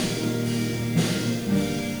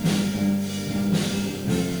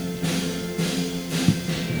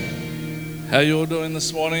How you all doing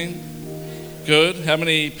this morning? Good. How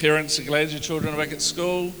many parents are glad your children are back at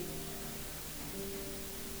school?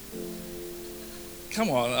 Come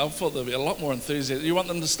on, I thought there'd be a lot more enthusiasm. You want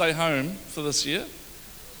them to stay home for this year?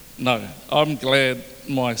 No, I'm glad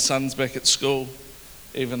my son's back at school,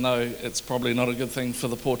 even though it's probably not a good thing for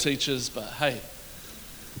the poor teachers, but hey,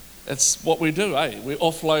 it's what we do, eh? We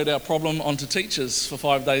offload our problem onto teachers for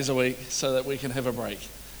 5 days a week so that we can have a break.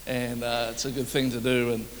 And it's a good thing to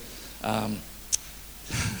do. And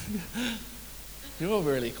you're all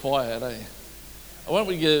really quiet, eh? Why don't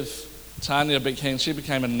we give Tanya a big hand? She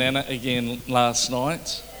became a nana again last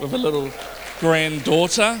night with a little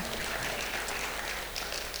granddaughter.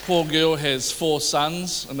 Poor girl has 4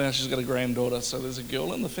 sons, and now she's got a granddaughter, so there's a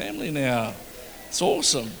girl in the family now. It's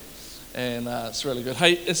awesome, and it's really good.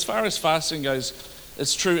 Hey, as far as fasting goes,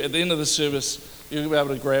 it's true, at the end of the service, you'll be able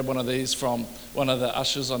to grab one of these from one of the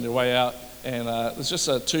ushers on your way out, and there's just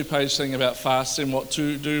a 2-page thing about fasting, what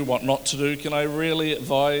to do, what not to do. Can I really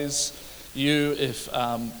advise you, if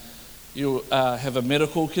you have a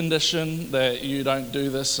medical condition, that you don't do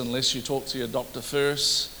this unless you talk to your doctor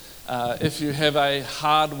first. If you have a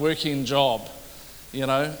hard-working job,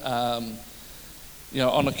 on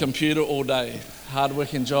a computer all day,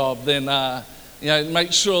 hard-working job, then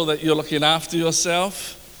make sure that you're looking after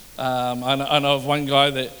yourself. I know of one guy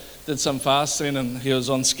that did some fasting, and he was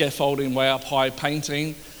on scaffolding way up high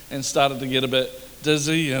painting and started to get a bit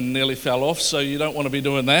dizzy and nearly fell off. So you don't want to be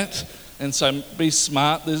doing that. And so be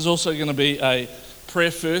smart. There's also going to be a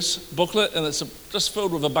Prayer First booklet, and it's just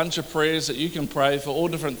filled with a bunch of prayers that you can pray for all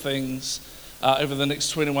different things over the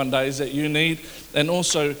next 21 days that you need. And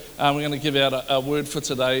also, we're going to give out a word for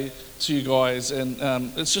today to you guys. And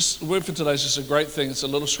it's just, word for today is just a great thing. It's a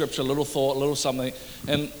little scripture, a little thought, a little something.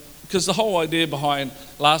 And because the whole idea behind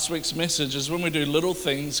last week's message is when we do little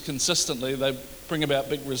things consistently, they bring about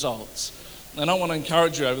big results. And I want to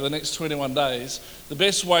encourage you over the next 21 days, the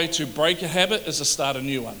best way to break a habit is to start a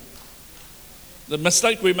new one. The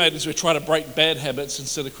mistake we made is we try to break bad habits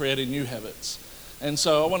instead of creating new habits. And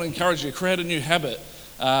so I want to encourage you, create a new habit.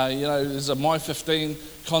 There's a My 15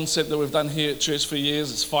 concept that we've done here at church for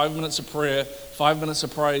years. It's 5 minutes of prayer, 5 minutes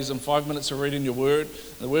of praise, and 5 minutes of reading your word.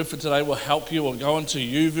 The word for today will help you. We'll go into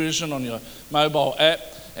YouVersion on your mobile app,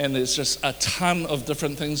 and there's just a ton of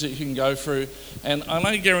different things that you can go through. And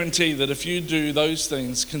I guarantee that if you do those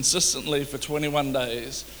things consistently for 21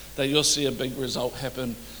 days, that you'll see a big result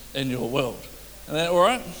happen in your world. Is that all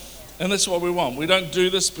right? And that's what we want. We don't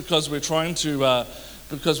do this because we're trying to,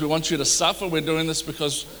 because we want you to suffer. We're doing this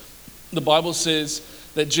because the Bible says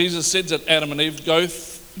that Jesus said to Adam and Eve,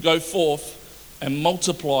 go forth and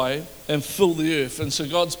multiply and fill the earth. And so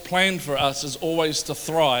God's plan for us is always to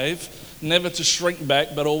thrive, never to shrink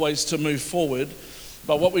back, but always to move forward.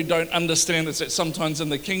 But what we don't understand is that sometimes in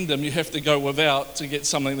the kingdom, you have to go without to get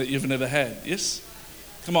something that you've never had. Yes?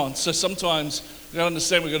 Come on. So sometimes we've got to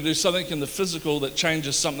understand we've got to do something in the physical that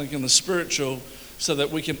changes something in the spiritual so that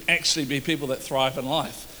we can actually be people that thrive in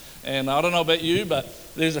life. And I don't know about you, but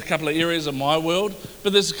there's a couple of areas in my world,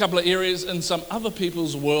 but there's a couple of areas in some other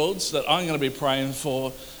people's worlds that I'm going to be praying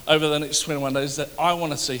for over the next 21 days that I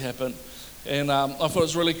want to see happen. And I thought it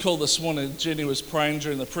was really cool this morning. Jenny was praying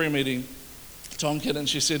during the prayer meeting, Tonkin, and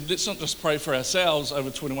she said, let's not just pray for ourselves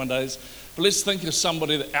over 21 days, but let's think of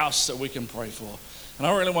somebody else that we can pray for. And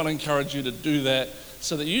I really want to encourage you to do that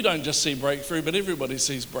so that you don't just see breakthrough, but everybody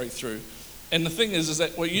sees breakthrough. And the thing is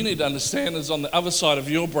that what you need to understand is on the other side of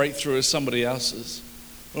your breakthrough is somebody else's.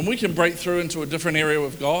 When we can break through into a different area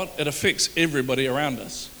with God, it affects everybody around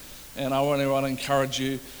us. And I want to encourage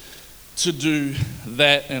you to do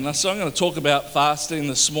that. And so I'm going to talk about fasting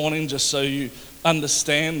this morning just so you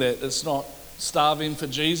understand that it's not starving for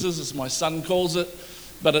Jesus, as my son calls it,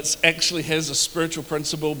 but it actually has a spiritual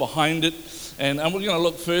principle behind it. And we're going to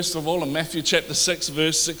look first of all in Matthew chapter 6,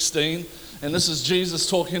 verse 16. And this is Jesus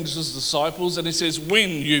talking to his disciples, and he says, when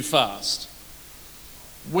you fast.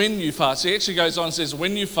 When you fast. He actually goes on and says,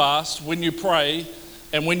 when you fast, when you pray,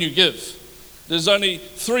 and when you give. There's only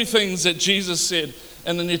 3 things that Jesus said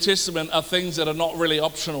in the New Testament are things that are not really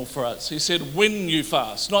optional for us. He said, when you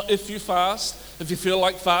fast. Not if you fast, if you feel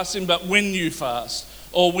like fasting, but when you fast,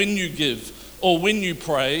 or when you give, or when you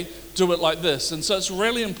pray, do it like this. And so it's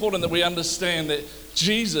really important that we understand that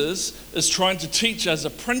Jesus is trying to teach us a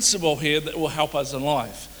principle here that will help us in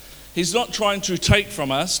life. He's not trying to take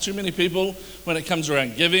from us. Too many people, when it comes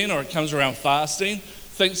around giving or it comes around fasting,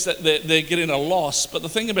 thinks that they're getting a loss. But the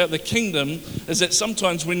thing about the kingdom is that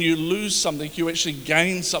sometimes when you lose something, you actually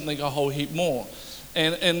gain something a whole heap more.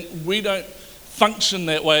 And we don't function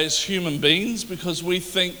that way as human beings because we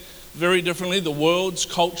think very differently. The world's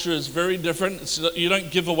culture is very different. You don't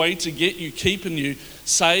give away to get, you keep and you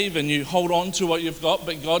save and you hold on to what you've got,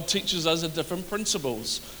 but God teaches us different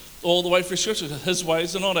principles all the way through Scripture. His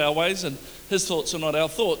ways are not our ways and His thoughts are not our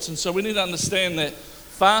thoughts. And so we need to understand that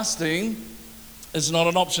fasting is not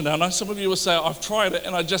an option. Now, I know some of you will say, I've tried it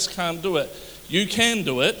and I just can't do it. You can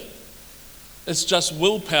do it. It's just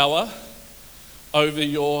willpower over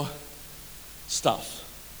your stuff.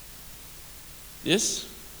 Yes?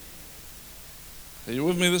 Are you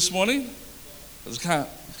with me this morning? I just can't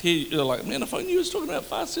hear you. You're like, man, if I knew he was talking about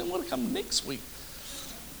fasting, I would have come next week.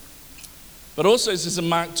 But also it says in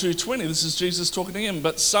Mark 2:20, this is Jesus talking to him,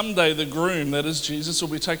 but someday the groom, that is Jesus, will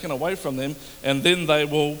be taken away from them, and then they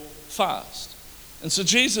will fast. And so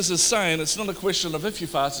Jesus is saying it's not a question of if you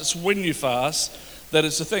fast, it's when you fast that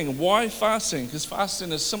is the thing. Why fasting? Because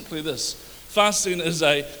fasting is simply this. Fasting is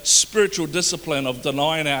a spiritual discipline of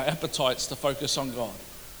denying our appetites to focus on God.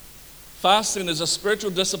 Fasting is a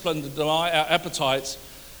spiritual discipline to deny our appetites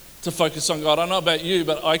to focus on God. I don't know about you,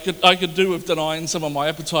 but I could do with denying some of my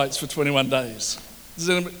appetites for 21 days.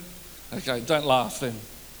 Okay, don't laugh then.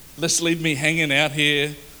 Let's leave me hanging out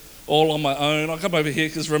here all on my own. I'll come over here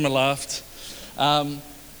because Rima laughed.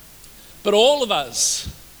 But all of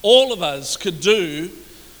us could do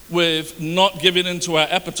with not giving into our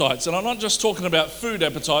appetites. And I'm not just talking about food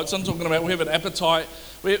appetites. I'm talking about we have an appetite.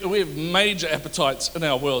 We have major appetites in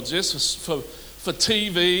our worlds, yes, for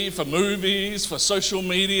TV, for movies, for social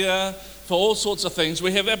media, for all sorts of things.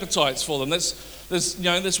 We have appetites for them. That's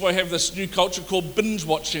why we have this new culture called binge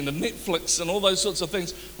watching and Netflix and all those sorts of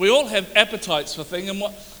things. We all have appetites for things. And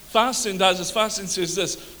what fasting does is fasting says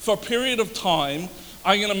this: for a period of time,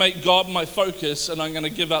 I'm going to make God my focus, and I'm going to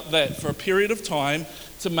give up that for a period of time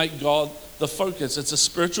to make God the focus. It's a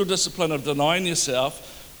spiritual discipline of denying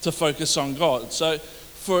yourself to focus on God. So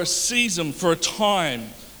for a season, for a time,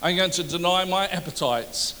 I'm going to deny my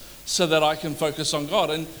appetites so that I can focus on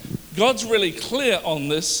God. And God's really clear on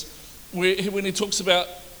this when he talks about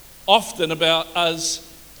often about us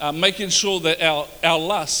making sure that our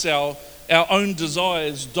lusts, our own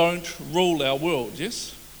desires don't rule our world,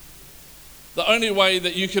 yes? The only way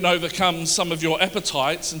that you can overcome some of your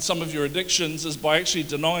appetites and some of your addictions is by actually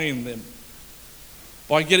denying them,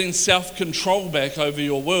 by getting self-control back over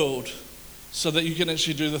your world so that you can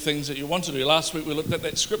actually do the things that you want to do. Last week we looked at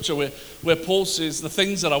that scripture where Paul says, the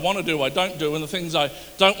things that I want to do, I don't do, and the things I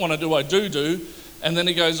don't want to do, I do. And then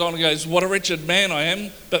he goes on and goes, what a wretched man I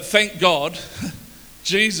am, but thank God,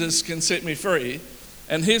 Jesus can set me free.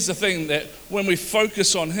 And here's the thing, that when we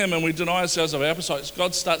focus on him and we deny ourselves of our appetites,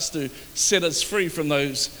 God starts to set us free from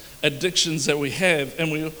those addictions that we have,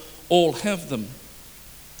 and we all have them.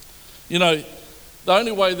 You know, the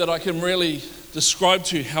only way that I can really describe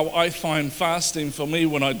to you how I find fasting for me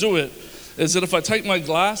when I do it is that if I take my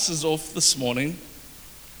glasses off this morning,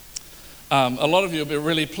 a lot of you will be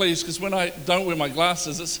really pleased, because when I don't wear my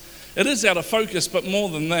glasses, it is out of focus, but more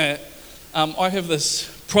than that, I have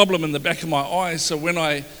this problem in the back of my eyes, so when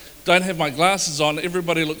I don't have my glasses on,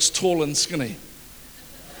 everybody looks tall and skinny.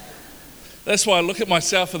 That's why I look at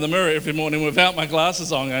myself in the mirror every morning without my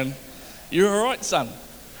glasses on and you're all right, son.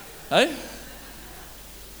 Hey?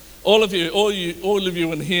 All of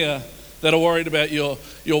you in here that are worried about your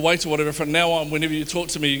weight or whatever, from now on, whenever you talk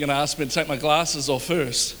to me, you're going to ask me to take my glasses off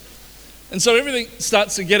first. And so everything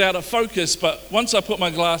starts to get out of focus, but once I put my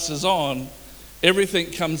glasses on,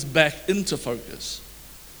 everything comes back into focus.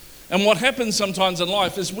 And what happens sometimes in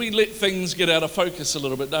life is we let things get out of focus a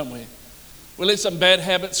little bit, don't we? We let some bad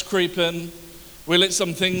habits creep in. We let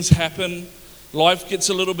some things happen. Life gets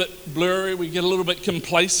a little bit blurry. We get a little bit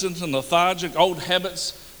complacent and lethargic. Old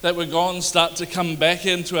habits that were gone start to come back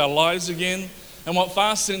into our lives again. And what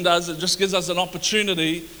fasting does, it just gives us an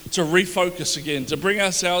opportunity to refocus again, to bring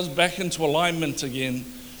ourselves back into alignment again.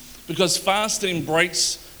 Because fasting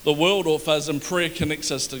breaks the world off us and prayer connects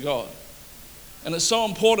us to God. And it's so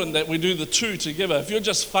important that we do the two together. If you're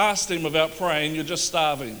just fasting without praying, you're just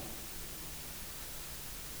starving.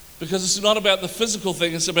 Because it's not about the physical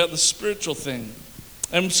thing, it's about the spiritual thing.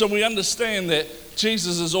 And so we understand that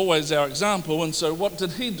Jesus is always our example. And so what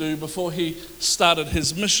did he do before he started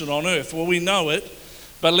his mission on earth? Well, we know it,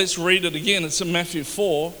 but let's read it again. It's in Matthew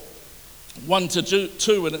 4,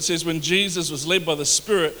 1-2, and it says, when Jesus was led by the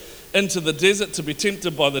Spirit into the desert to be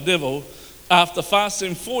tempted by the devil, after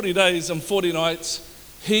fasting 40 days and 40 nights,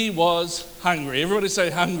 he was hungry. Everybody say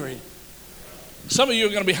hungry. Some of you are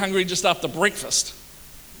going to be hungry just after breakfast.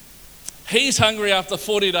 He's hungry after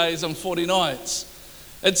 40 days and 40 nights.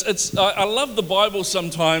 I love the Bible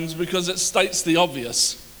sometimes because it states the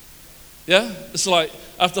obvious. Yeah? It's like,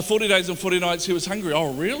 after 40 days and 40 nights, he was hungry.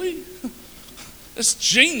 Oh, really? It's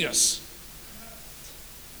genius.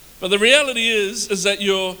 But the reality is that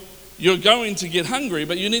you're going to get hungry,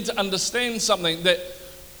 but you need to understand something, that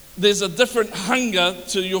there's a different hunger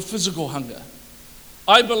to your physical hunger.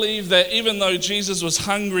 I believe that even though Jesus was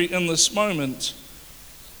hungry in this moment,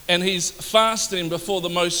 and he's fasting before the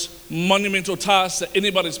most monumental task that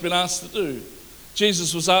anybody's been asked to do.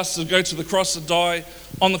 Jesus was asked to go to the cross and die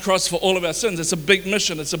on the cross for all of our sins. It's a big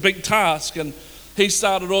mission, it's a big task, and he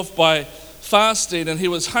started off by fasting and he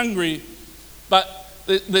was hungry. But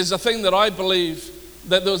there's a thing that I believe,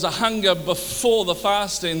 that there was a hunger before the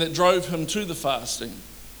fasting that drove him to the fasting.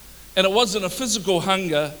 And it wasn't a physical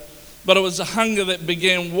hunger, but it was a hunger that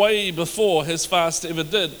began way before his fast ever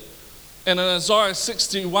did. And in Isaiah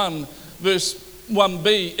 61, verse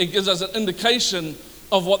 1b, it gives us an indication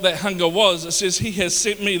of what that hunger was. It says, he has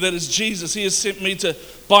sent me, that is Jesus, he has sent me to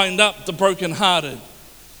bind up the brokenhearted.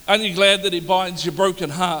 Aren't you glad that he binds your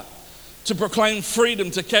broken heart? To proclaim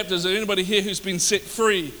freedom to captives. Is there anybody here who's been set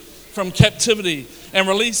free from captivity and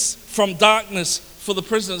release from darkness for the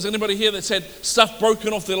prisoners? Anybody here that's had stuff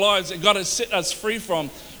broken off their lives that God has set us free from?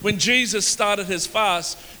 When Jesus started his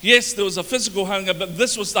fast, yes, there was a physical hunger, but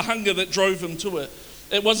this was the hunger that drove him to it.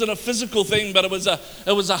 It wasn't a physical thing, but it was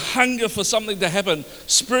a hunger for something to happen.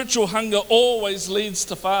 Spiritual hunger always leads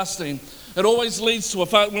to fasting. It always leads to a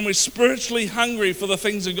fast. When we're spiritually hungry for the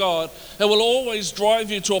things of God, it will always drive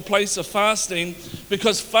you to a place of fasting,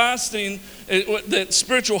 because fasting, that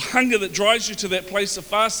spiritual hunger that drives you to that place of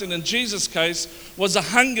fasting, in Jesus' case, was a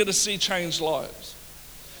hunger to see changed lives.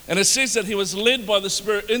 And it says that he was led by the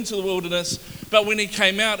Spirit into the wilderness, but when he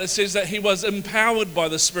came out, it says that he was empowered by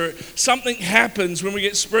the Spirit. Something happens when we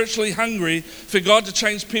get spiritually hungry for God to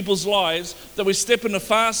change people's lives, that we step into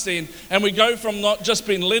fasting and we go from not just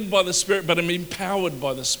being led by the Spirit, but being empowered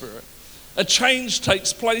by the Spirit. A change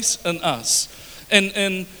takes place in us. And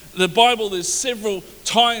in the Bible, there's several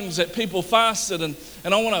times that people fasted, and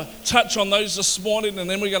I want to touch on those this morning, and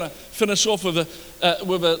then we're going to finish off with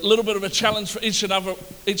a little bit of a challenge for each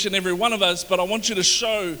and every one of us. But I want you to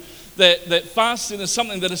show that fasting is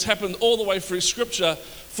something that has happened all the way through Scripture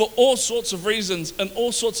for all sorts of reasons and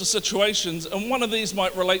all sorts of situations, and one of these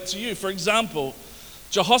might relate to you. For example,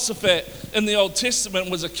 Jehoshaphat in the Old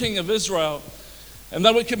Testament was a king of Israel, and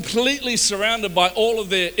they were completely surrounded by all of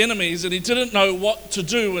their enemies, and he didn't know what to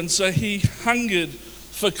do, and so he hungered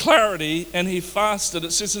for clarity and he fasted.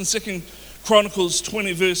 It says in 2 Chronicles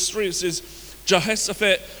 20 verse 3, it says,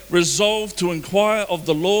 Jehoshaphat resolved to inquire of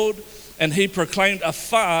the Lord, and he proclaimed a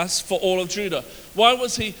fast for all of Judah. Why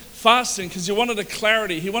was he fasting? Because he wanted a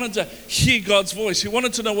clarity. He wanted to hear God's voice. He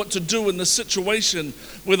wanted to know what to do in the situation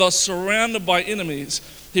where they're surrounded by enemies.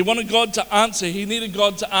 He wanted God to answer. He needed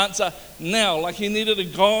God to answer now, like he needed a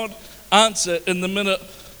God answer in the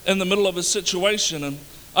middle of a situation. And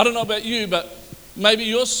I don't know about you, but maybe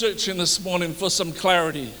you're searching this morning for some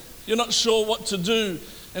clarity. You're not sure what to do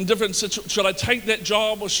in different situations. Should I take that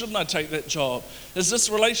job or shouldn't I take that job? Is this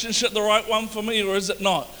relationship the right one for me or is it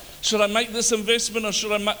not? Should I make this investment or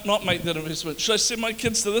should I not make that investment? Should I send my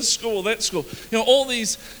kids to this school or that school? You know, all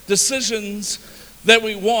these decisions that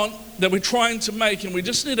we want, that we're trying to make, and we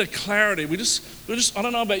just need a clarity. We just, I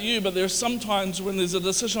don't know about you, but there are some times when there's a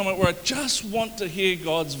decision where I just want to hear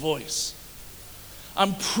God's voice.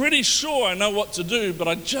 I'm pretty sure I know what to do, but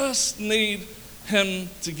I just need him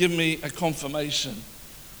to give me a confirmation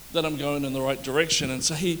that I'm going in the right direction. And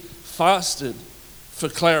so he fasted for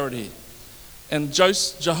clarity. And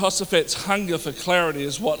Jehoshaphat's hunger for clarity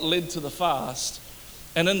is what led to the fast.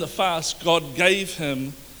 And in the fast, God gave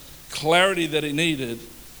him clarity that he needed.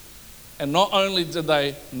 And not only did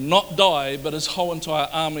they not die, but his whole entire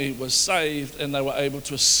army was saved and they were able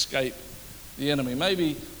to escape the enemy.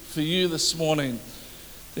 Maybe for you this morning,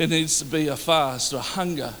 there needs to be a fast or a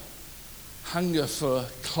hunger for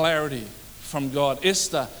clarity from God.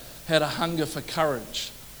 Esther had a hunger for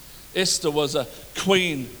courage. Esther was a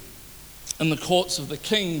queen in the courts of the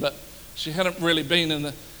king, but she hadn't really been in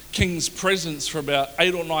the king's presence for about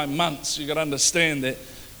 8 or 9 months. You got to understand that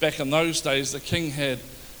back in those days, the king had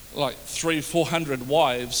like 300-400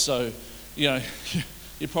 wives, so you know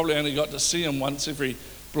you probably only got to see him once every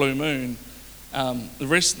blue moon. The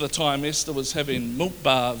rest of the time, Esther was having milk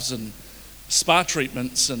baths and spa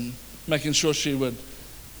treatments and making sure she would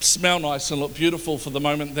smell nice and look beautiful for the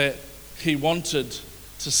moment that he wanted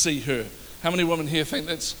to see her. How many women here think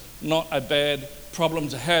that's not a bad problem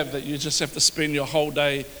to have, that you just have to spend your whole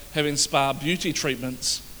day having spa beauty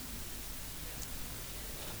treatments?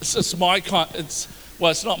 It's my kind. It's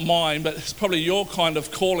not mine, but it's probably your kind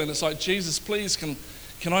of calling. It's like, Jesus, please,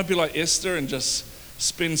 can I be like Esther and just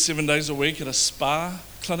spend 7 days a week at a spa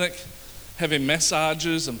clinic having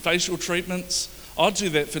massages and facial treatments? I'll do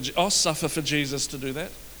that I'll suffer for Jesus to do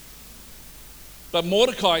that. But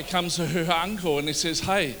Mordecai comes to her uncle and he says,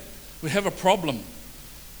 hey, we have a problem.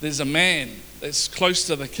 There's a man that's close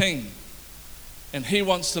to the king, and he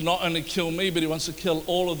wants to not only kill me, but he wants to kill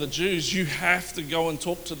all of the Jews. You have to go and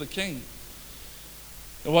talk to the king.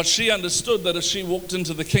 And what she understood, that if she walked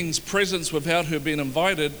into the king's presence without her being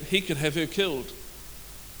invited, he could have her killed.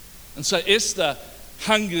 And so Esther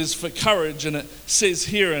hungers for courage, and it says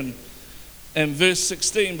here in verse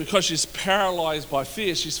 16, because she's paralyzed by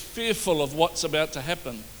fear, she's fearful of what's about to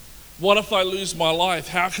happen. What if I lose my life?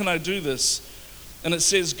 How can I do this? And it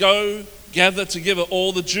says, go gather together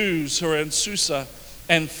all the Jews who are in Susa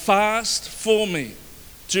and fast for me.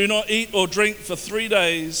 Do not eat or drink for 3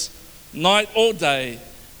 days, night or day,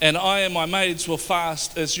 and I and my maids will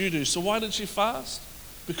fast as you do. So why did she fast?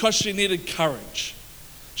 Because she needed courage.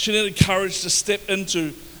 She needed courage to step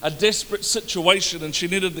into a desperate situation, and she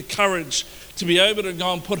needed the courage to be able to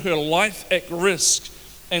go and put her life at risk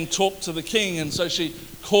and talk to the king. And so she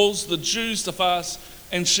calls the Jews to fast,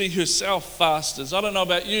 and she herself fasted. I don't know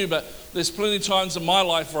about you, but there's plenty of times in my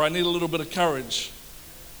life where I need a little bit of courage.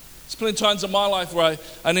 There's plenty of times in my life where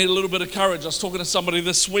I need a little bit of courage. I was talking to somebody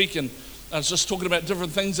this week, and I was just talking about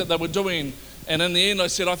different things that they were doing. And in the end, I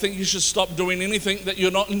said, I think you should stop doing anything that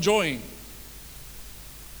you're not enjoying.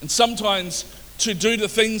 And sometimes to do the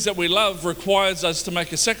things that we love requires us to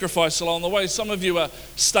make a sacrifice along the way. Some of you are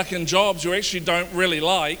stuck in jobs you actually don't really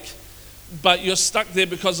like, but you're stuck there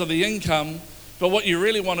because of the income. But what you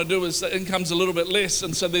really want to do is the income's a little bit less,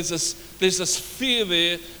 and so there's this fear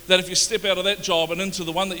there that if you step out of that job and into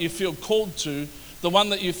the one that you feel called to, the one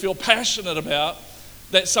that you feel passionate about,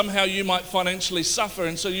 that somehow you might financially suffer,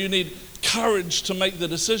 and so you need courage to make the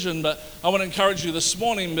decision. But I want to encourage you this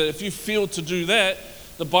morning that if you feel to do that,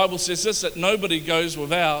 the Bible says this, that nobody goes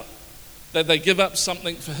without, that they give up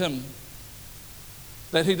something for him,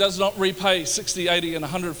 that he does not repay 60, 80, and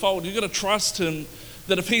 100-fold. You've got to trust him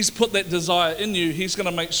that if he's put that desire in you, he's going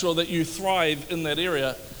to make sure that you thrive in that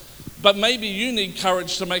area. But maybe you need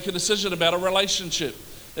courage to make a decision about a relationship,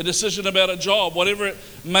 a decision about a job, whatever it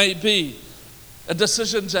may be, a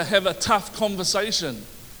decision to have a tough conversation.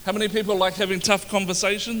 How many people like having tough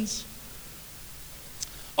conversations?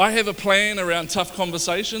 I have a plan around tough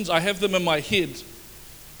conversations. I have them in my head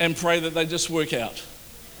and pray that they just work out.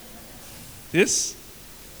 Yes?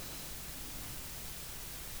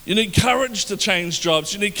 You need courage to change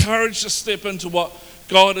jobs. You need courage to step into what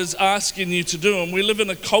God is asking you to do. And we live in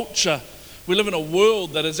a culture, we live in a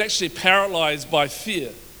world that is actually paralyzed by fear.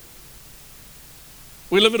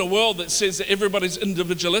 We live in a world that says that everybody's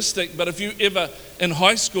individualistic, but if you ever, in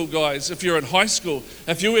high school, guys, if you're in high school,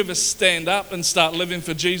 if you ever stand up and start living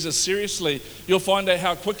for Jesus seriously, you'll find out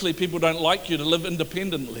how quickly people don't like you to live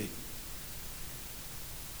independently.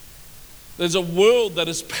 There's a world that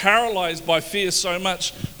is paralyzed by fear so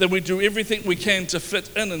much that we do everything we can to fit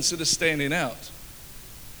in instead of standing out.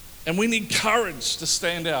 And we need courage to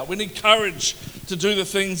stand out. We need courage to do the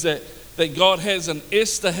things that God has. And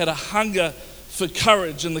Esther had a hunger for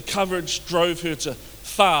courage, and the courage drove her to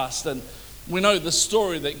fast. And we know the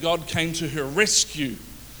story that God came to her rescue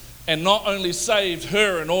and not only saved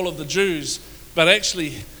her and all of the Jews, but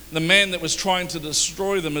actually the man that was trying to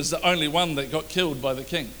destroy them is the only one that got killed by the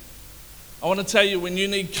king. I want to tell you, when you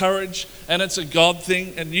need courage, and it's a God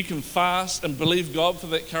thing, and you can fast and believe God for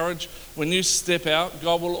that courage, when you step out,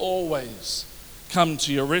 God will always come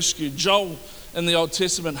to your rescue. Joel in the Old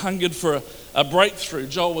Testament hungered for a breakthrough.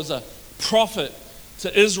 Joel was a prophet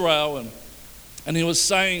to Israel, and he was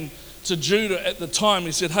saying to Judah at the time,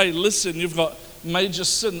 he said, hey, listen, you've got major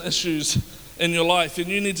sin issues in your life, and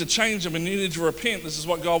you need to change them, and you need to repent. This is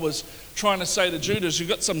what God was trying to say to Judah, is you've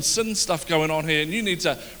got some sin stuff going on here, and you need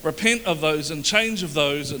to repent of those and change of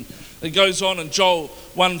those. And it goes on in Joel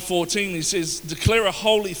 1:14, he says, declare a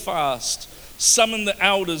holy fast, summon the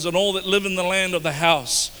elders and all that live in the land of the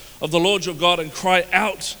house of the Lord your God, and cry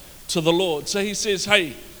out to the Lord. So he says,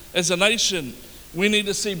 hey, as a nation, we need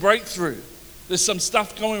to see breakthrough. There's some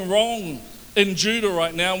stuff going wrong in Judah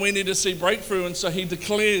right now. We need to see breakthrough. And so he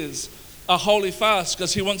declares a holy fast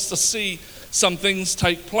because he wants to see some things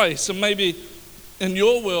take place. And maybe in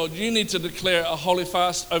your world, you need to declare a holy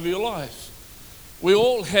fast over your life. We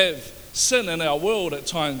all have sin in our world at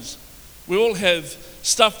times. We all have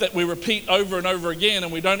stuff that we repeat over and over again,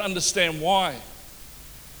 and we don't understand why.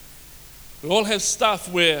 We all have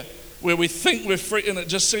stuff where we think we're free, and it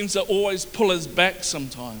just seems to always pull us back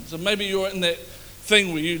sometimes. And maybe you're in that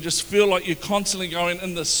thing where you just feel like you're constantly going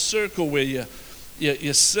in this circle where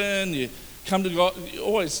you sin, you come to God, you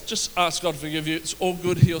always just ask God to forgive you. It's all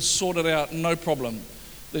good. He'll sort it out, no problem.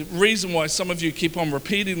 The reason why some of you keep on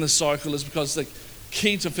repeating the cycle is because the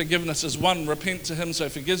key to forgiveness is, one, repent to him so he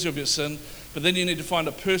forgives you of your sin, but then you need to find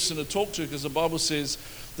a person to talk to, because the Bible says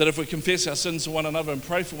that if we confess our sins to one another and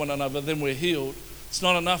pray for one another, then we're healed. It's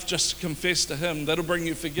not enough just to confess to him. That'll bring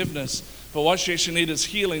you forgiveness. But what you actually need is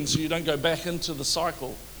healing, so you don't go back into the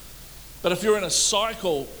cycle. But if you're in a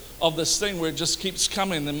cycle of this thing where it just keeps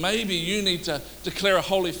coming, then maybe you need to declare a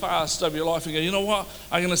holy fast over your life and go, you know what?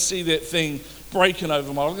 I'm going to see that thing breaking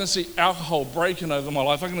over my life. I'm going to see alcohol breaking over my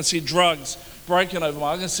life. I'm going to see drugs breaking over my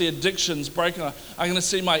life. I'm going to see addictions breaking over. I'm going to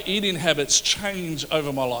see my eating habits change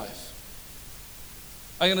over my life.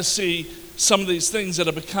 I'm going to see some of these things that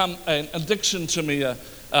have become an addiction to me, a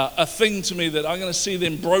thing to me, that I'm going to see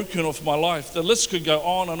them broken off my life. The list could go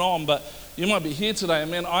on and on, but you might be here today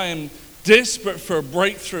and, man, I am desperate for a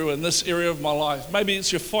breakthrough in this area of my life. Maybe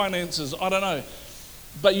it's your finances, I don't know.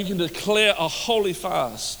 But you can declare a holy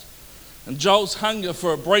fast. And Joel's hunger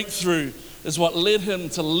for a breakthrough is what led him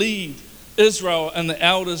to lead Israel and the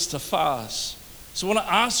elders to fast. So I want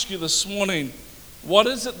to ask you this morning, what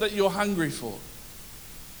is it that you're hungry for?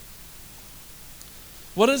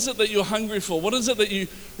 What is it that you're hungry for? What is it that you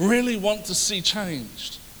really want to see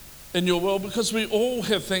changed in your world? Because we all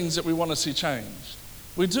have things that we want to see changed.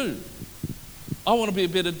 We do. I want to be a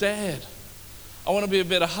better dad. I want to be a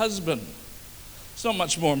better husband. It's not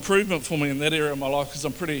much more improvement for me in that area of my life because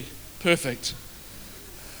I'm pretty perfect.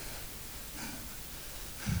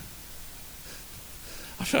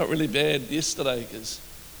 I felt really bad yesterday because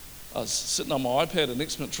I was sitting on my iPad and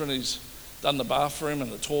next minute Trinity's done the bathroom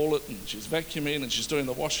and the toilet and she's vacuuming and she's doing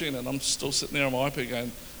the washing, and I'm still sitting there on my iPad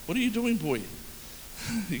going, what are you doing, boy?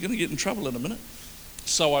 You're going to get in trouble in a minute.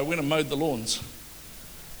 So I went and mowed the lawns,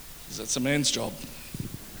 because that's a man's job.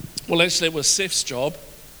 Well, actually it was Seth's job,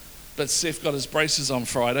 but Seth got his braces on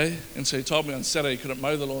Friday, and so he told me on Saturday he couldn't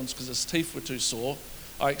mow the lawns because his teeth were too sore.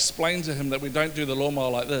 I explained to him that we don't do the lawnmower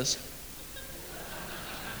like this,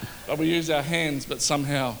 but we use our hands, but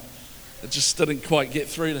somehow it just didn't quite get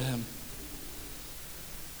through to him.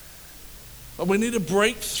 But we need a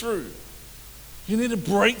breakthrough. You need a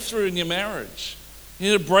breakthrough in your marriage.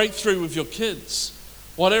 You need a breakthrough with your kids.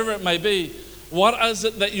 Whatever it may be, what is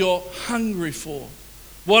it that you're hungry for?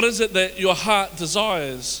 What is it that your heart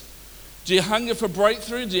desires? Do you hunger for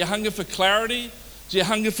breakthrough? Do you hunger for clarity? Do you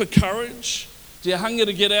hunger for courage? Do you hunger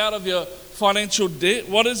to get out of your financial debt?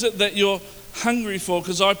 What is it that you're hungry for?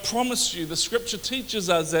 Because I promise you, the scripture teaches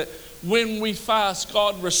us that when we fast,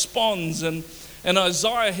 God responds. And in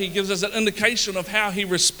Isaiah, he gives us an indication of how he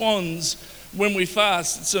responds when we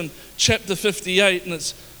fast. It's in chapter 58, and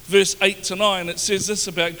it's verse 8 to 9. It says this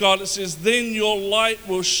about God. It says, then your light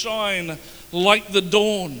will shine like the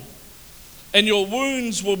dawn, and your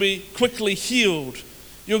wounds will be quickly healed.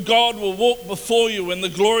 Your God will walk before you, and the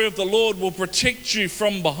glory of the Lord will protect you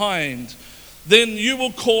from behind. Then you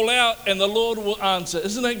will call out, and the Lord will answer.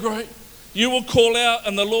 Isn't that great? You will call out,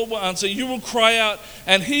 and the Lord will answer. You will cry out,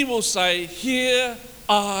 and he will say, here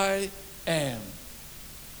I am.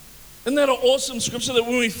 Isn't that an awesome scripture, that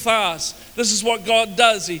when we fast, this is what God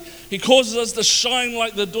does. He causes us to shine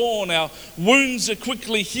like the dawn. Our wounds are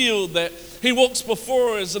quickly healed, that he walks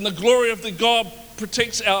before us, and the glory of the God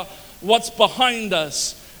protects what's behind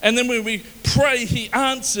us. And then when we pray, he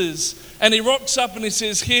answers, and he rocks up and he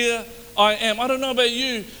says, here I am. I don't know about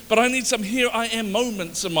you, but I need some here I am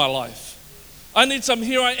moments in my life. I need some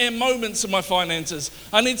here I am moments in my finances.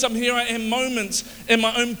 I need some here I am moments in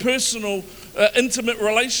my own personal, intimate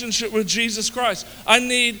relationship with Jesus Christ. I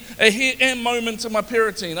need a here I am moment in my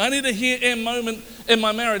parenting. I need a here I am moment in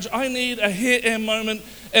my marriage. I need a here I am moment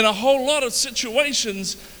in a whole lot of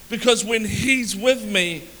situations, because when he's with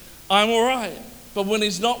me, I'm all right. But when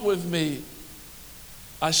he's not with me,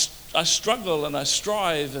 I struggle and I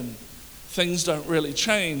strive, and things don't really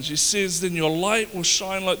change. He says, then your light will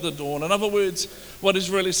shine like the dawn. In other words, what he's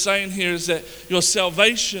really saying here is that your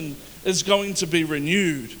salvation is going to be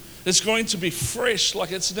renewed. It's going to be fresh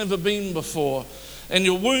like it's never been before. And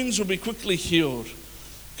your wounds will be quickly healed.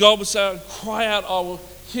 God will say, cry out, I will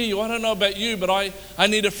hear you. I don't know about you, but I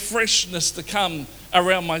need a freshness to come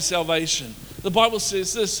around my salvation. The Bible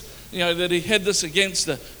says this, that he had this against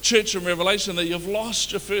the church in Revelation, that you've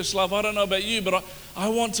lost your first love. I don't know about you, but I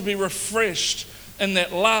want to be refreshed in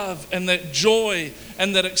that love and that joy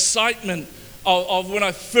and that excitement of when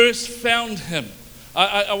I first found him.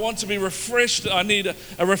 I want to be refreshed. I need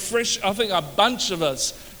a refresh. I think a bunch of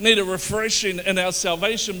us need a refreshing in our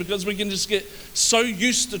salvation, because we can just get so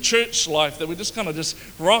used to church life that we just kind of just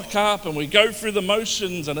rock up and we go through the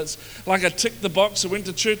motions, and it's like I ticked the box. I went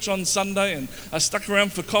to church on Sunday and I stuck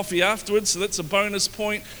around for coffee afterwards, so that's a bonus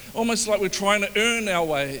point. Almost like we're trying to earn our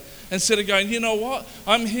way instead of going, you know what?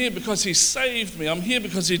 I'm here because he saved me. I'm here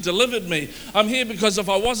because he delivered me. I'm here because if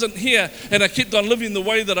I wasn't here and I kept on living the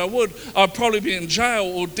way that I would, I'd probably be in jail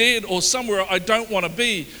or dead or somewhere I don't want to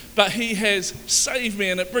be. But he has saved me,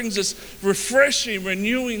 and it brings this refreshing,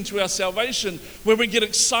 renewing to our salvation where we get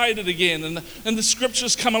excited again and the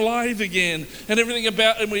scriptures come alive again and everything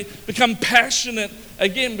about it, and we become passionate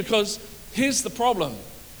again. Because here's the problem.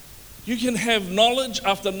 You can have knowledge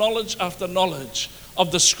after knowledge after knowledge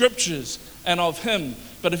of the scriptures and of him,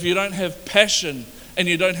 but if you don't have passion and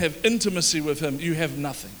you don't have intimacy with him, you have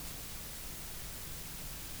nothing.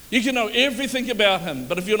 You can know everything about him,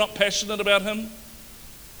 but if you're not passionate about him,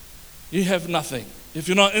 you have nothing. If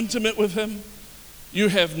you're not intimate with him, you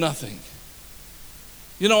have nothing.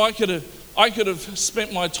 You know, I could have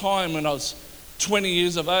spent my time when I was 20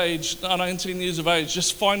 years of age, 19 years of age,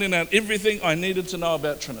 just finding out everything I needed to know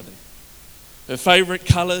about Trinity. Her favourite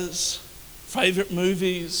colours, favourite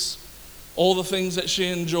movies, all the things that she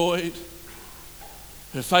enjoyed,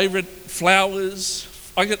 her favourite flowers.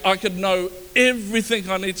 I could know everything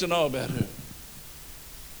I need to know about her.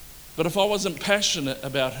 But if I wasn't passionate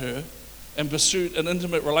about her and pursued an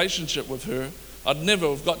intimate relationship with her, I'd never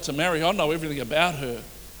have got to marry her. I'd know everything about her,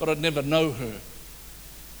 but I'd never know her.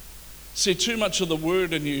 See, too much of the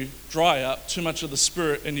word and you dry up, too much of the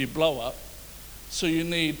spirit and you blow up. So you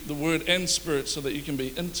need the word and spirit so that you can be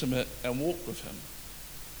intimate and walk with him.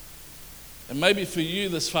 And maybe for you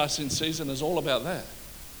this fasting season is all about that.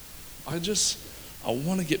 I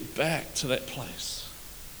want to get back to that place.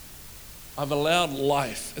 I've allowed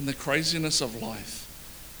life and the craziness of life,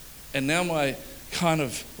 and now my kind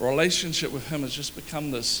of relationship with him has just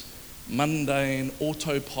become this mundane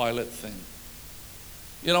autopilot thing.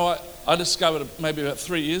 You know, I discovered maybe about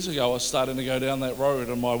 3 years ago, I was starting to go down that road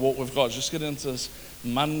in my walk with God, just get into this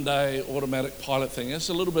Monday automatic pilot thing. It's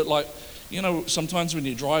a little bit like, you know, sometimes when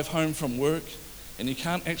you drive home from work and you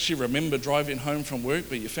can't actually remember driving home from work,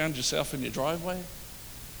 but you found yourself in your driveway.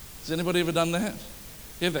 Has anybody ever done that?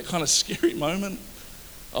 You have that kind of scary moment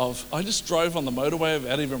of, I just drove on the motorway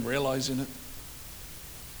without even realizing it.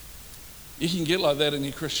 You can get like that in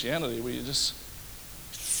your Christianity, where you just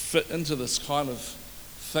fit into this kind of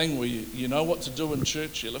thing where you know what to do in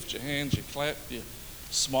church. You lift your hands, you clap, you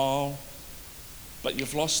smile, but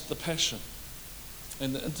you've lost the passion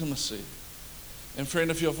and the intimacy. And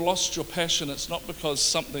friend, if you've lost your passion, it's not because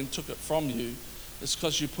something took it from you, it's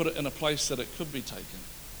because you put it in a place that it could be taken.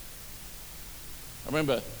 I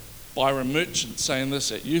remember Byron Merchant saying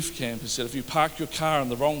this at youth camp. He said, if you park your car in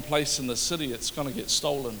the wrong place in the city, it's going to get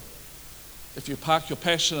stolen. If you park your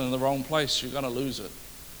passion in the wrong place, you're going to lose it.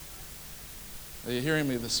 Are you hearing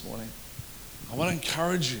me this morning? I want to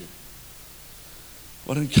encourage you. I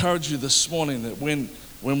want to encourage you this morning that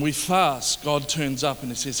when we fast, God turns up and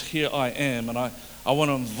he says, here I am. And I want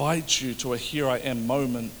to invite you to a here I am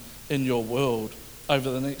moment in your world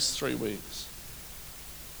over the next 3 weeks.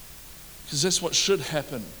 Because that's what should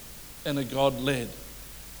happen in a God-led,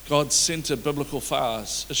 God-centered biblical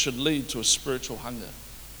fast. It should lead to a spiritual hunger.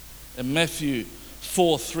 In Matthew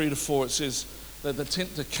 4:3-4, it says that the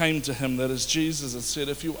tempter came to him, that is Jesus, and said,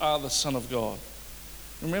 if you are the Son of God.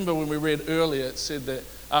 Remember when we read earlier, it said that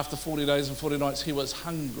after 40 days and 40 nights, he was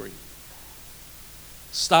hungry,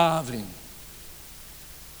 starving.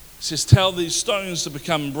 It says, tell these stones to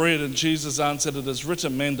become bread. And Jesus answered, it is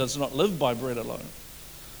written, man does not live by bread alone,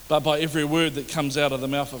 but by every word that comes out of the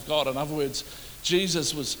mouth of God. In other words,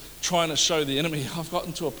 Jesus was trying to show the enemy, I've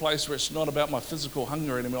gotten to a place where it's not about my physical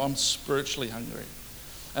hunger anymore. I'm spiritually hungry.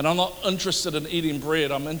 And I'm not interested in eating bread.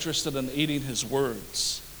 I'm interested in eating his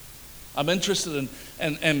words. I'm interested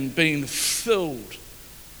in being filled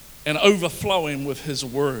and overflowing with his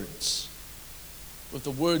words, with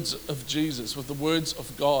the words of Jesus, with the words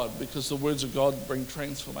of God, because the words of God bring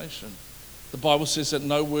transformation. The Bible says that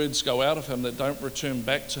no words go out of him that don't return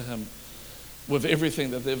back to him with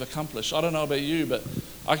everything that they've accomplished. I don't know about you, but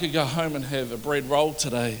I could go home and have a bread roll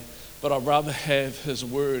today, but I'd rather have his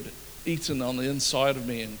word eaten on the inside of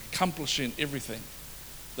me and accomplishing everything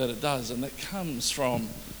that it does. And that comes from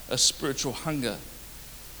a spiritual hunger.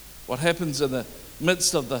 What happens in the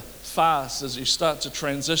midst of the fast is you start to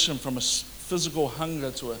transition from a physical hunger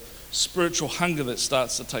to a spiritual hunger that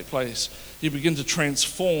starts to take place. You begin to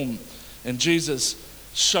transform. And Jesus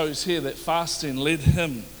shows here that fasting led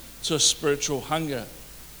him to a spiritual hunger.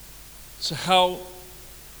 So how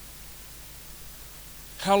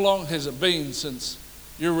long has it been since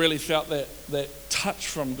you really felt that touch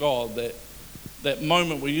from God, that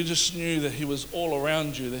moment where you just knew that he was all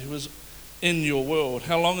around you, that he was in your world?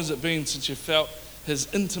 How long has it been since you felt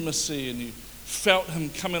his intimacy and you felt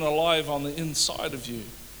him coming alive on the inside of you?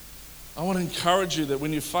 I want to encourage you that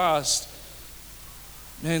when you fast,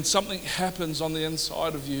 man, something happens on the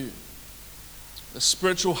inside of you. The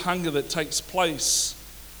spiritual hunger that takes place.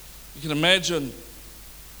 You can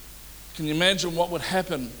you imagine what would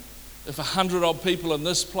happen if 100 odd people in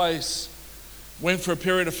this place went for a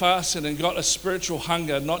period of fasting and got a spiritual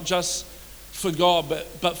hunger, not just for God,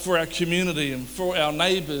 but for our community and for our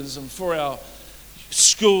neighbors and for our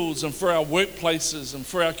schools and for our workplaces and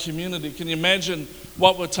for our community. Can you imagine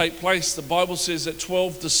what would take place? The Bible says that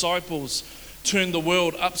 12 disciples turned the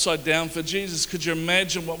world upside down for Jesus. Could you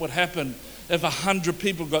imagine what would happen if 100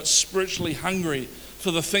 people got spiritually hungry for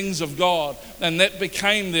the things of God, and that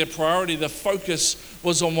became their priority? The focus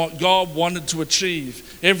was on what God wanted to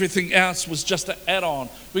achieve. Everything else was just an add-on.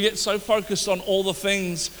 We get so focused on all the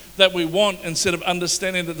things that we want instead of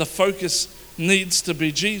understanding that the focus needs to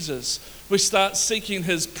be Jesus. We start seeking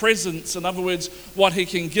his presence, in other words, what he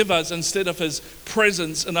can give us, instead of his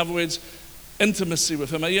presence, in other words, intimacy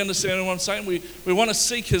with him. Are you understanding what I'm saying? We want to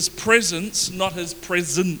seek his presence, not his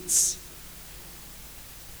presence.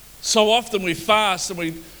 So often we fast and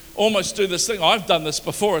we almost do this thing. I've done this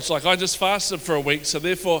before. It's like I just fasted for a week, so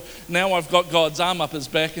therefore now I've got God's arm up his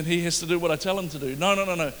back and he has to do what I tell him to do.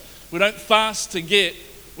 No. We don't fast to get,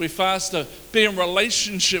 we fast to be in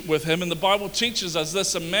relationship with him. And the Bible teaches us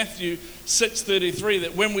this in Matthew 6:33,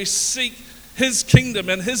 that when we seek his kingdom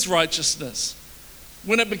and his righteousness,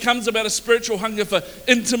 when it becomes about a spiritual hunger for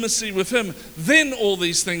intimacy with him, then all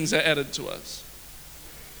these things are added to us.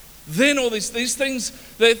 Then all these things,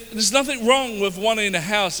 there's nothing wrong with wanting a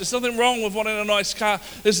house. There's nothing wrong with wanting a nice car.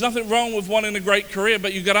 There's nothing wrong with wanting a great career.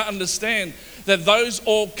 But you've got to understand that those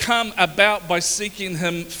all come about by seeking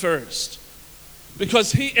him first.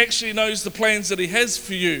 Because he actually knows the plans that he has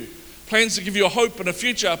for you. Plans to give you a hope and a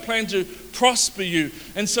future, a plan to prosper you.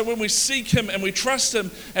 And so when we seek him and we trust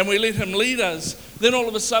him and we let him lead us, then all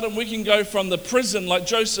of a sudden we can go from the prison like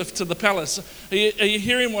Joseph to the palace. Are you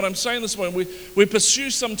hearing what I'm saying this morning? We pursue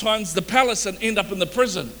sometimes the palace and end up in the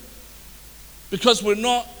prison because we're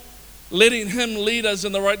not letting him lead us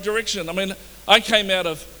in the right direction. I mean, I came out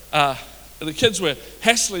of, the kids were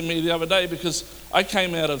hassling me the other day because I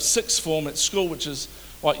came out of sixth form at school, which is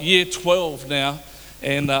year 12 now.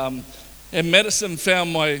 And Madison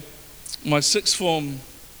found my sixth form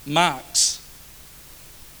marks.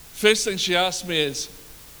 First thing she asked me is,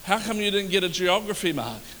 how come you didn't get a geography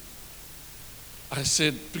mark? I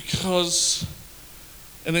said, because,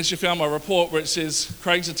 and then she found my report where it says,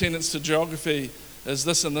 Craig's attendance to geography is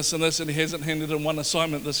this and this and this, and he hasn't handed in one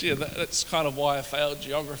assignment this year. That's kind of why I failed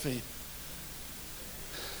geography.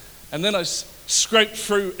 And then I scraped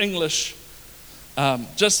through English.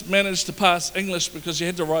 Just managed to pass English because you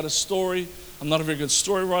had to write a story. I'm not a very good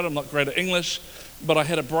story writer, I'm not great at English, but I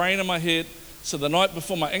had a brain in my head. So the night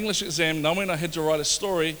before my English exam, knowing I had to write a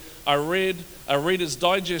story, I read a Reader's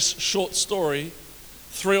Digest short story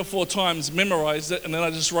 3 or 4 times, memorized it, and then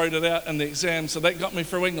I just wrote it out in the exam. So that got me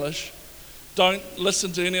through English. Don't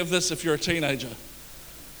listen to any of this if you're a teenager.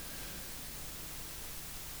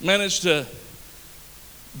 Managed to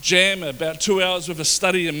jam about 2 hours worth of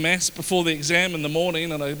study and maths before the exam in the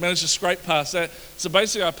morning, and I managed to scrape past that. So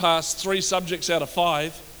basically I passed 3 subjects out of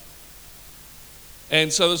 5,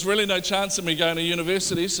 and so there's really no chance of me going to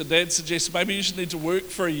university. So Dad suggested maybe you should need to work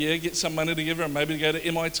for a year, get some money together, and maybe go to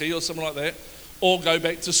MIT or something like that, or go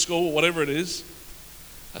back to school or whatever it is.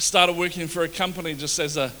 I started working for a company just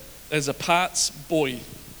as a parts boy,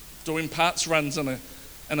 doing parts runs in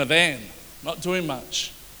a van, not doing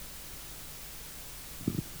much.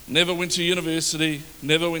 Never went to university,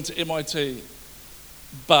 never went to MIT,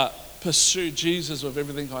 but pursued Jesus with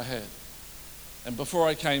everything I had. And before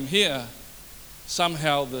I came here,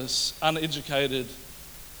 somehow this uneducated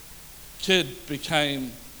kid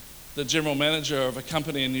became the general manager of a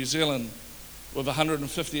company in New Zealand with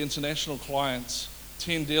 150 international clients,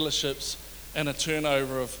 10 dealerships, and a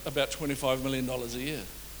turnover of about $25 million a year.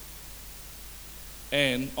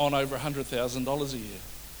 And on over $100,000 a year.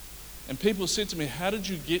 And people said to me, how did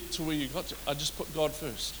you get to where you got to? I just put God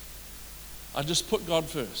first. I just put God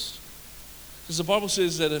first. Because the Bible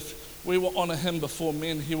says that if we will honor him before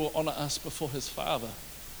men, he will honor us before his Father.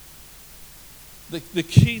 The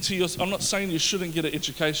key to your, I'm not saying you shouldn't get an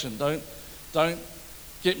education. Don't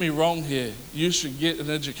get me wrong here. You should get an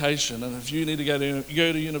education, and if you need to go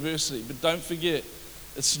to university. But don't forget,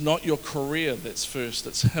 it's not your career that's first,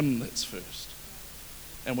 it's him that's first.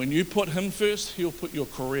 And when you put him first, he'll put your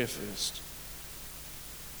career first.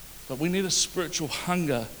 But we need a spiritual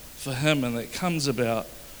hunger for him, and that comes about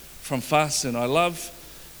from fasting. I love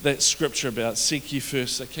that scripture about seek ye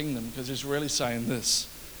first the kingdom, because he's really saying this.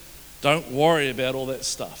 Don't worry about all that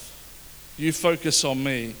stuff. You focus on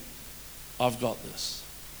me, I've got this.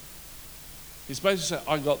 He's basically saying,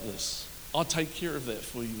 I got this. I'll take care of that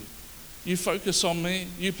for you. You focus on me,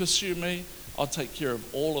 you pursue me, I'll take care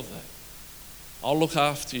of all of that. I'll look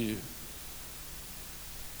after you.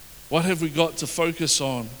 What have we got to focus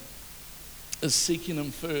on is seeking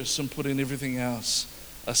him first and putting everything else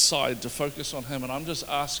aside to focus on him. And I'm just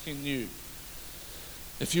asking you,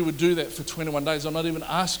 if you would do that for 21 days, I'm not even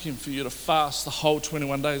asking for you to fast the whole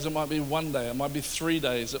 21 days. It might be 1 day, it might be 3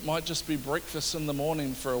 days, it might just be breakfast in the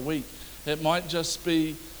morning for a week. It might just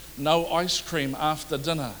be no ice cream after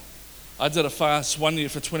dinner. I did a fast 1 year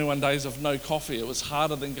for 21 days of no coffee. It was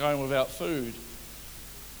harder than going without food.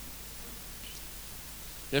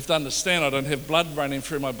 You have to understand, I don't have blood running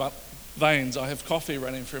through my veins. I have coffee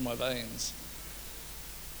running through my veins.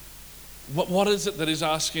 What is it that he's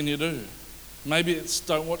asking you to do? Maybe it's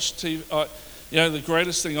don't watch TV. The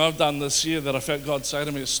greatest thing I've done this year that I felt God say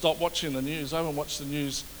to me is stop watching the news. I haven't watched the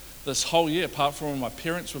news this whole year, apart from when my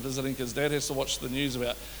parents were visiting, because Dad has to watch the news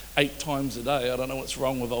about 8 times a day. I don't know what's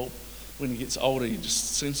wrong with when he gets older. He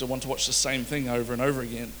just seems to want to watch the same thing over and over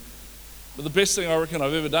again. But the best thing I reckon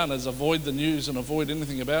I've ever done is avoid the news and avoid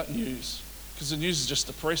anything about news, because the news is just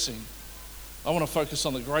depressing. I want to focus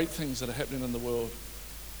on the great things that are happening in the world,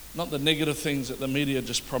 not the negative things that the media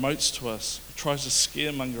just promotes to us, tries to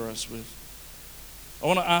scaremonger us with. I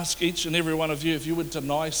want to ask each and every one of you, if you would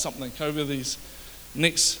deny something over these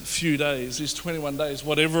next few days, these 21 days,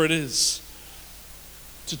 whatever it is,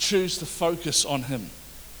 to choose to focus on him.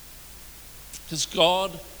 Because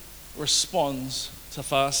God responds to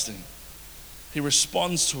fasting. He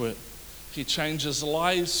responds to it. He changes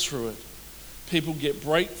lives through it. People get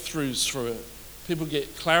breakthroughs through it. People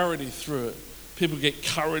get clarity through it. People get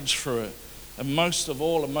courage through it. And most of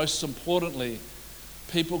all, and most importantly,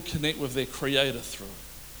 people connect with their Creator through it.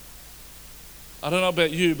 I don't know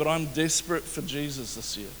about you, but I'm desperate for Jesus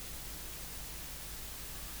this year.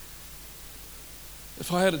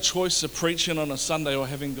 If I had a choice of preaching on a Sunday or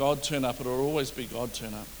having God turn up, it will always be God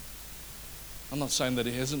turn up. I'm not saying that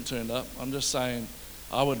he hasn't turned up. I'm just saying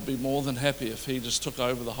I would be more than happy if he just took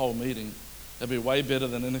over the whole meeting. It'd be way better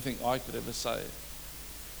than anything I could ever say.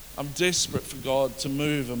 I'm desperate for God to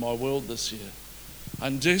move in my world this year.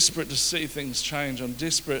 I'm desperate to see things change. I'm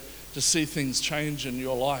desperate to see things change in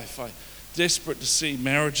your life. I'm desperate to see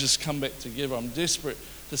marriages come back together. I'm desperate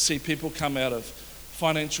to see people come out of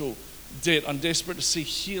financial debt. I'm desperate to see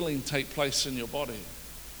healing take place in your body.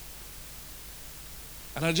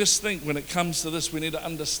 And I just think when it comes to this, we need to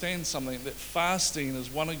understand something, that fasting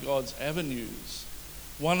is one of God's avenues,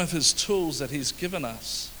 one of his tools that he's given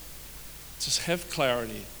us to have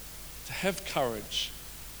clarity, to have courage,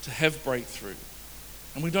 to have breakthrough.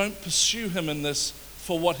 And we don't pursue him in this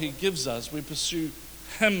for what he gives us. We pursue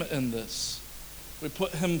him in this. We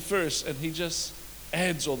put him first, and he just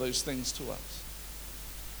adds all those things to us.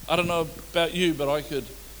 I don't know about you, but I could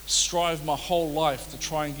strive my whole life to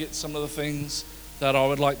try and get some of the things that I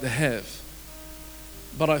would like to have.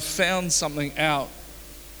 But I found something out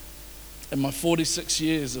in my 46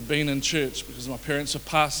 years of being in church, because my parents are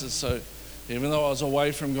pastors, so even though I was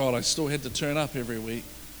away from God, I still had to turn up every week.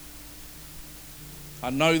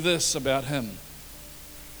 I know this about him,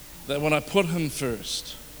 that when I put him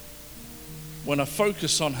first, when I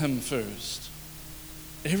focus on him first,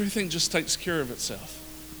 everything just takes care of itself.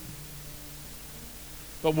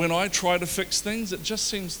 But when I try to fix things, it just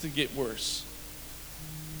seems to get worse.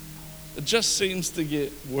 It just seems to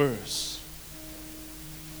get worse.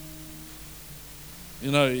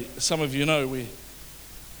 You know, some of you know we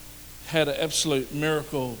had an absolute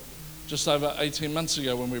miracle just over 18 months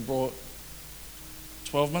ago when we brought,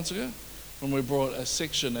 12 months ago, when we brought a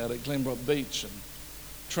section out at Glenbrook Beach. And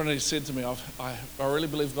Trinity said to me, I really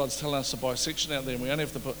believe God's telling us to buy a section out there, and we only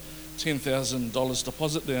have to put $10,000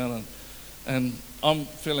 deposit down. And I'm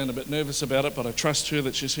feeling a bit nervous about it, but I trust her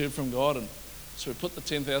that she's heard from God. And so we put the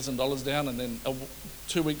 $10,000 down, and then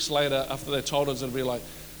 2 weeks later, after they told us it'd be like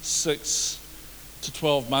 6 to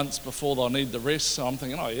 12 months before they'll need the rest. So I'm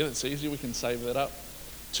thinking, oh yeah, it's easy, we can save that up.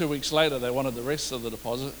 2 weeks later, they wanted the rest of the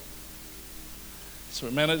deposit. So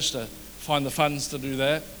we managed to find the funds to do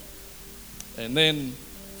that. And then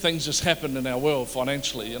things just happened in our world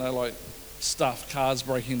financially, you know, like stuff, cars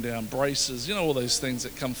breaking down, braces, you know, all those things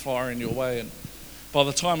that come flying your way. And by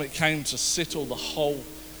the time it came to settle the whole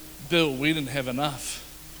bill, we didn't have enough.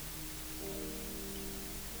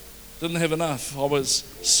 Didn't have enough. I was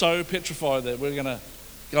so petrified that we're going to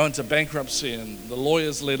go into bankruptcy, and the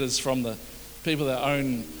lawyers' letters from the people that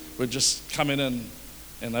own were just coming in,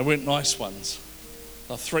 and they weren't nice ones.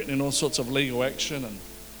 They're threatening all sorts of legal action. And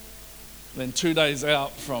then 2 days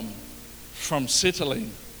out from settling,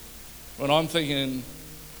 when I'm thinking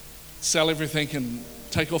sell everything and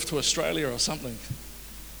take off to Australia or something.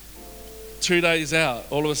 2 days out,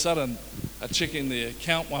 all of a sudden, I check in the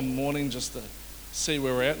account one morning just to see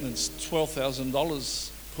where we're at, and it's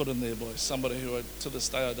 $12,000 put in there by somebody who, to this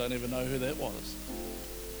day, I don't even know who that was.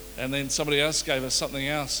 And then somebody else gave us something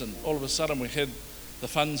else, and all of a sudden we had the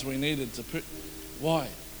funds we needed to put. Why?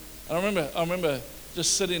 And I remember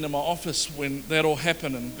just sitting in my office when that all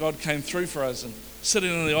happened and God came through for us, and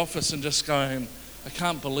sitting in the office and just going, I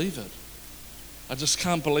can't believe it. I just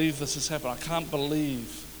can't believe this has happened. I can't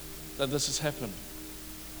believe that this has happened.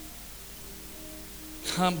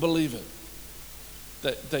 Can't believe it.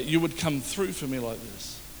 That you would come through for me like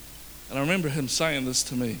this. And I remember him saying this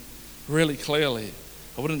to me really clearly.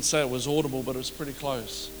 I wouldn't say it was audible, but it was pretty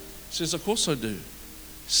close. He says, of course I do.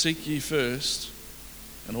 Seek ye first,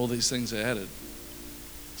 and all these things are added.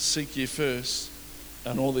 Seek ye first,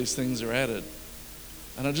 and all these things are added.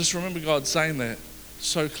 And I just remember God saying that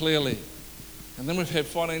so clearly. And then we've had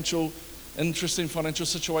interesting financial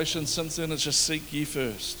situations since then. It's just seek ye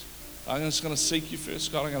first. I'm just going to seek you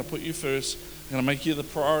first, God. I'm going to put you first. I'm going to make you the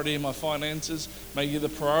priority in my finances, make you the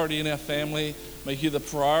priority in our family, make you the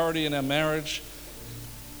priority in our marriage.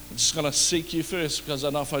 I'm just going to seek you first, because I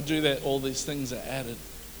know if I do that, all these things are added.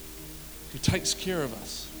 He takes care of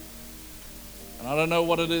us. And I don't know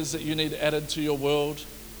what it is that you need added to your world,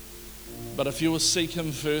 but if you will seek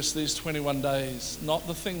him first these 21 days, not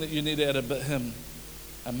the thing that you need added, but him.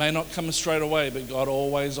 It may not come straight away, but God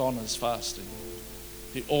always honors fasting.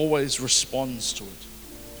 He always responds to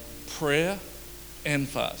it. Prayer and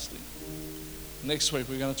fasting. Next week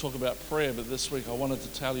we're going to talk about prayer, but this week I wanted to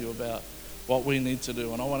tell you about what we need to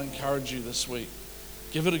do, and I want to encourage you this week.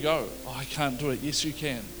 Give it a go. Oh, I can't do it. Yes, you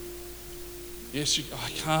can. Yes,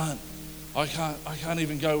 I can't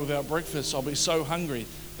even go without breakfast. I'll be so hungry.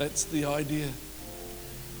 That's the idea.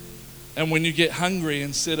 And when you get hungry,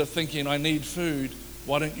 instead of thinking I need food,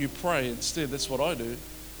 why don't you pray instead? That's what I do.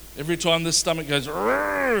 Every time this stomach goes,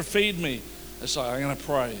 feed me, it's like, I'm going to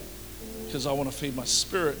pray, because I want to feed my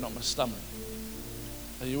spirit, not my stomach.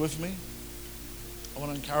 Are you with me? I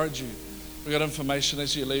want to encourage you. We've got information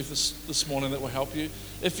as you leave this morning that will help you.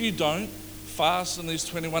 If you don't fast in these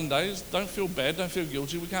 21 days, don't feel bad, don't feel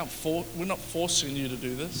guilty. We're not forcing you to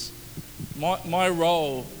do this. My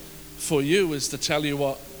role for you is to tell you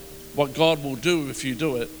what God will do if you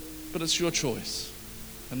do it, but it's your choice.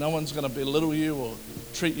 And no one's going to belittle you or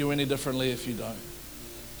treat you any differently if you don't.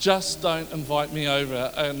 Just don't invite me over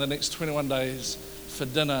in the next 21 days for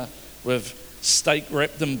dinner with steak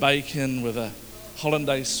wrapped in bacon with a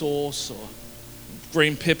hollandaise sauce or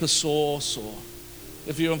green pepper sauce. Or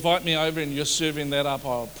if you invite me over and you're serving that up,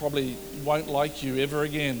 I probably won't like you ever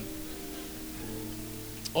again.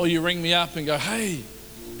 Or you ring me up and go, hey,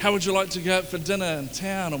 how would you like to go out for dinner in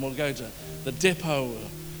town? And we'll go to the Depot or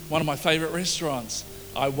one of my favorite restaurants.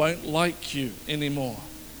 I won't like you anymore.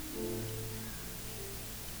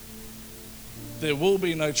 There will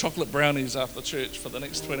be no chocolate brownies after church for the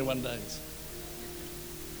next 21 days.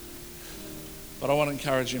 But I want to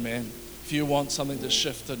encourage you, man. If you want something to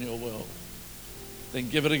shift in your world, then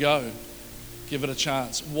give it a go. Give it a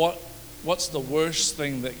chance. What's the worst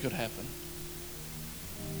thing that could happen?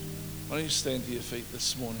 Why don't you stand to your feet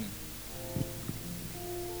this morning?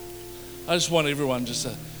 I just want everyone just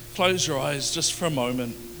to close your eyes just for a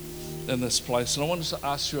moment in this place. And I want to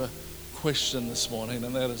ask you a question this morning,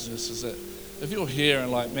 and that is this, is that if you're here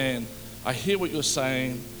and like, man, I hear what you're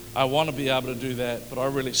saying, I want to be able to do that, but I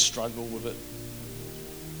really struggle with it.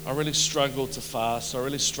 I really struggle to fast. I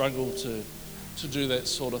really struggle to do that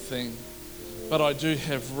sort of thing. But I do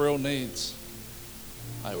have real needs.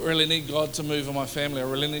 I really need God to move in my family. I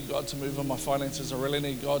really need God to move in my finances. I really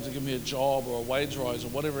need God to give me a job or a wage rise or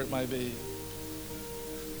whatever it may be.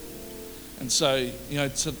 And so,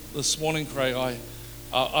 this morning, Craig,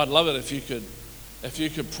 I'd love it if you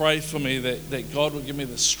could pray for me that God would give me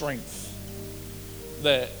the strength,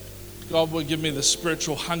 that God would give me the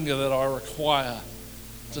spiritual hunger that I require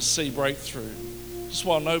to see breakthrough. Just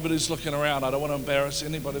while nobody's looking around, I don't want to embarrass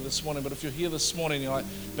anybody this morning, but if you're here this morning, you're like,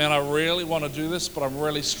 man, I really want to do this, but I'm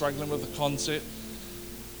really struggling with the concept,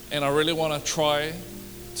 and I really want to try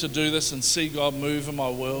to do this and see God move in my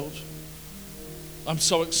world. I'm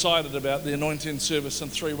so excited about the anointing service in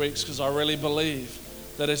 3 weeks, because I really believe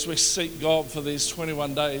that as we seek God for these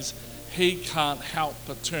 21 days, He can't help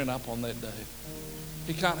but turn up on that day.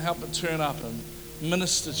 He can't help but turn up and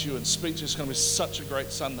minister to you and speak to you. It's going to be such a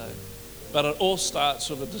great Sunday. But it all starts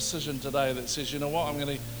with a decision today that says, you know what, I'm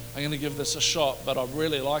going to give this a shot, but I'd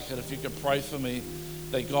really like it if you could pray for me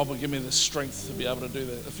that God will give me the strength to be able to do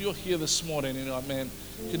that. If you're here this morning and you're like, man,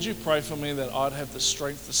 could you pray for me that I'd have the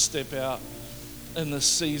strength to step out in this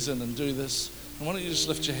season and do this. And why don't you just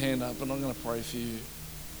lift your hand up and I'm going to pray for you.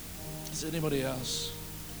 Is there anybody else?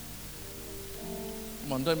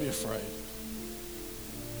 Come on, don't be afraid.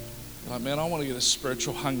 Like, man, I want to get a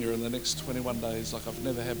spiritual hunger in the next 21 days like I've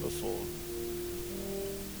never had before.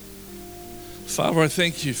 Father, I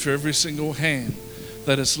thank you for every single hand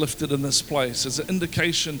that is lifted in this place as an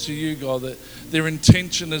indication to you, God, that their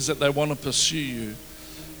intention is that they want to pursue you.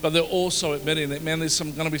 But they're also admitting that, man, there's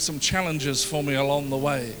going to be some challenges for me along the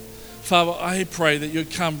way. Father, I pray that you'd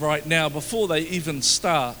come right now before they even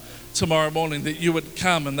start tomorrow morning, that you would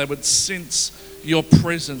come and they would sense your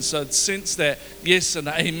presence. They'd sense that yes and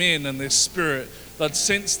amen in their spirit. They'd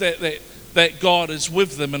sense that God is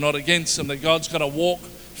with them and not against them, that God's going to walk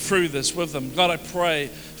through this with them. God, I pray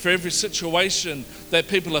for every situation that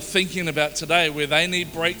people are thinking about today where they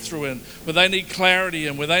need breakthrough in, where they need clarity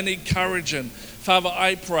in, where they need courage in. Father,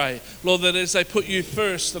 I pray, Lord, that as they put you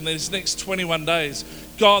first in these next 21 days,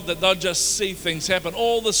 God, that they'll just see things happen.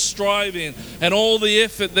 All the striving and all the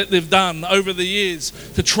effort that they've done over the years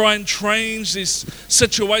to try and change these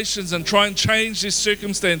situations and try and change these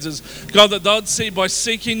circumstances. God, that they'll see by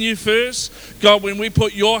seeking you first. God, when we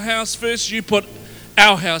put your house first, you put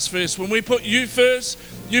our house first. When we put you first,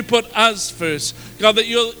 you put us first. God, that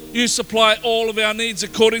you supply all of our needs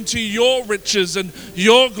according to your riches and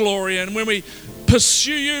your glory. And when we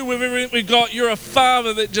pursue you with everything we got, you're a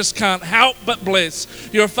Father that just can't help but bless.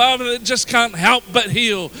 You're a Father that just can't help but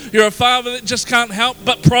heal. You're a Father that just can't help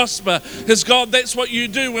but prosper. Because God, that's what you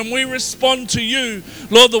do. When we respond to you,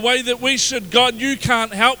 Lord, the way that we should, God, you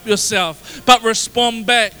can't help yourself but respond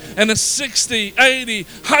back in a 60, 80,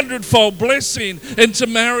 100-fold blessing into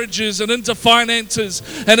marriages and into finances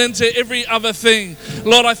and into every other thing.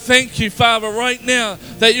 Lord, I thank you, Father, right now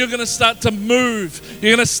that you're going to start to move.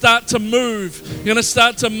 You're going to start to move. You're going to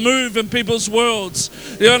start to move in people's worlds.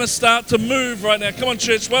 You're going to start to move right now. Come on,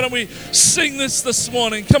 church. Why don't we sing this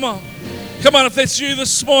morning? Come on. Come on, if that's you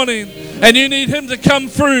this morning and you need him to come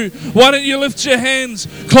through, why don't you lift your hands,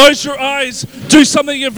 close your eyes, do something you've